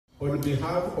on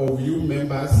behalf of you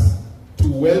members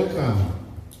to welcome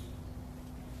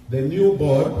the new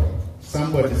board.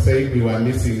 Somebody said we were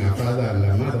missing a father and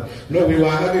a mother. No, we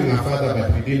were having a father,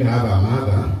 but we didn't have a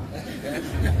mother.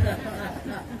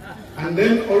 And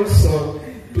then also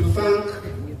to thank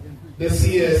the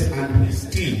CS and his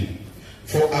team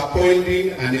for appointing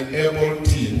an able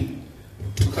team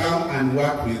to come and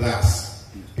work with us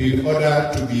in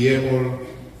order to be able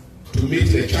to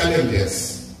meet the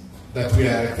challenges that we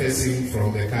are facing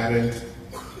from the current,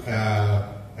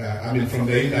 from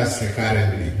the industry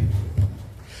currently.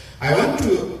 I want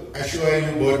to assure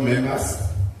you, board members,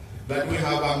 that we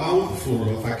have a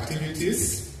mouthful of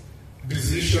activities,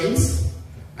 decisions,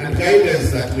 and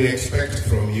guidance that we expect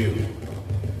from you.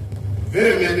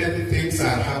 Very many things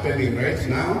are happening right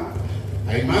now.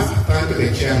 I must thank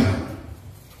the chairman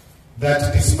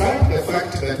that despite the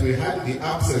fact that we had the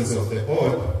absence of the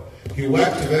board, he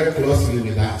worked very closely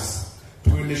with us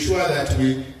to ensure that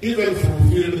we even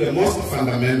fulfill the most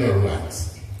fundamental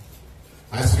ones.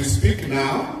 As we speak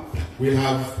now, we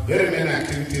have very many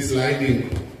activities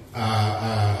lining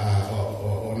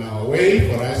on our way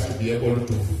for us to be able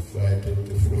to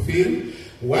fulfill.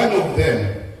 One of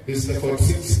them is the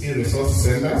 46 e-resource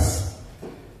centers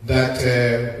that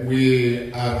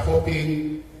we are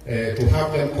hoping to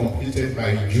have them completed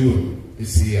by June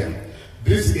this year.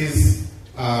 This is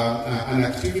an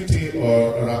activity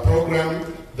or a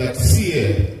program that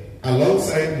CA,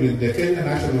 alongside with the Kenya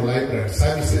National Library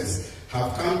Services,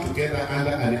 have come together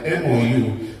under an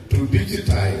MOU to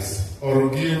digitize or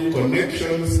give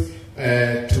connections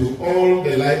to all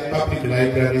the public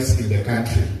libraries in the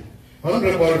country.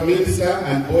 Honorable Minister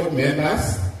and board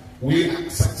members, we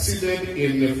succeeded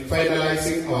in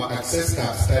finalizing our access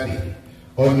gap study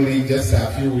only just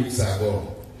a few weeks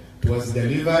ago. It was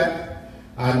delivered,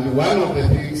 and one of the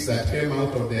things that came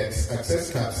out of the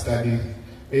access gap study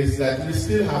is that we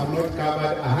still have not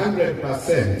covered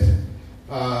 100%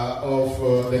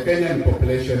 of the Kenyan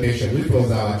population, which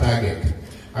was our target.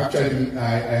 Actually,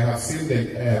 I have seen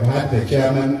had the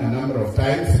chairman a number of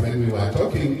times when we were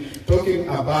talking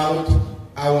about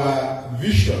our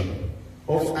vision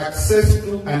of access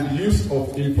to and use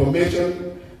of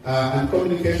information and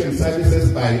communication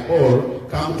services by all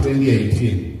come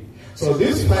 2018. So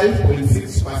this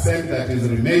 5.6% that is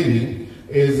remaining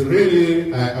is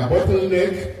really a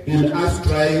bottleneck in us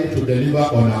trying to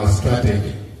deliver on our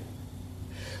strategy.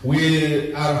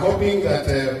 We are hoping that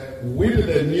with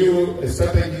the new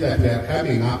strategy that we are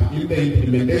coming up in the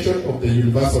implementation of the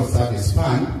Universal Service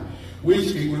Fund,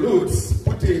 which includes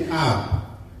putting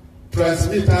up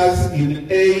transmitters in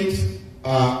 8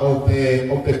 of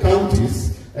the counties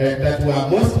that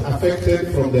were most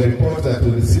affected from the report that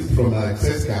we received from our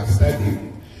access gap study,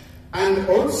 and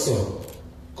also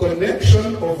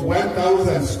connection of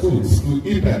 1,000 schools to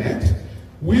internet,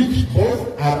 which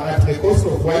both are at the cost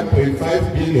of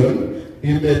 1.5 billion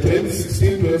in the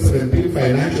 2016-2017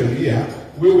 financial year.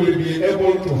 We will be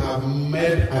able to have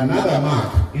made another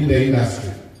mark in the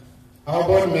industry. Our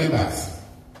board members,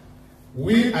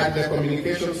 we at the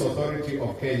Communications Authority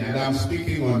of Kenya, and I'm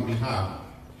speaking on behalf,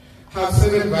 have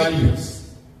 7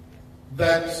 values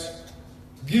that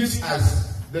gives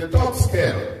us the top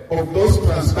scale of those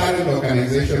transparent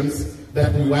organizations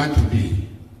that we want to be.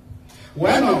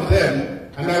 One of them,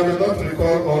 and I will not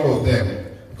recall all of them,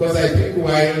 because I think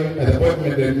while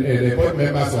the board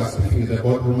members were speaking in the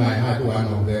boardroom, I had one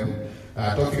of them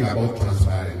talking about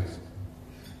transparency.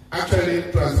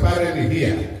 Actually, transparency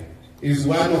here is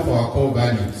one of our core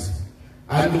values.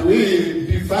 And we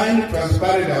define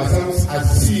transparent ourselves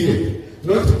as CA,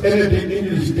 not any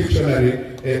English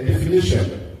dictionary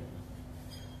definition.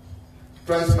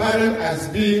 Transparent as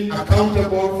being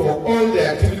accountable for all the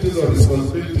activities or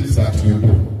responsibilities that you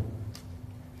do.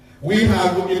 We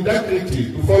have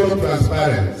integrity to follow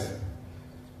transparency.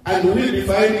 And we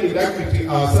define integrity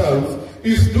ourselves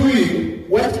is doing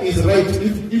what is right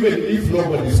even if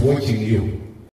nobody is watching you.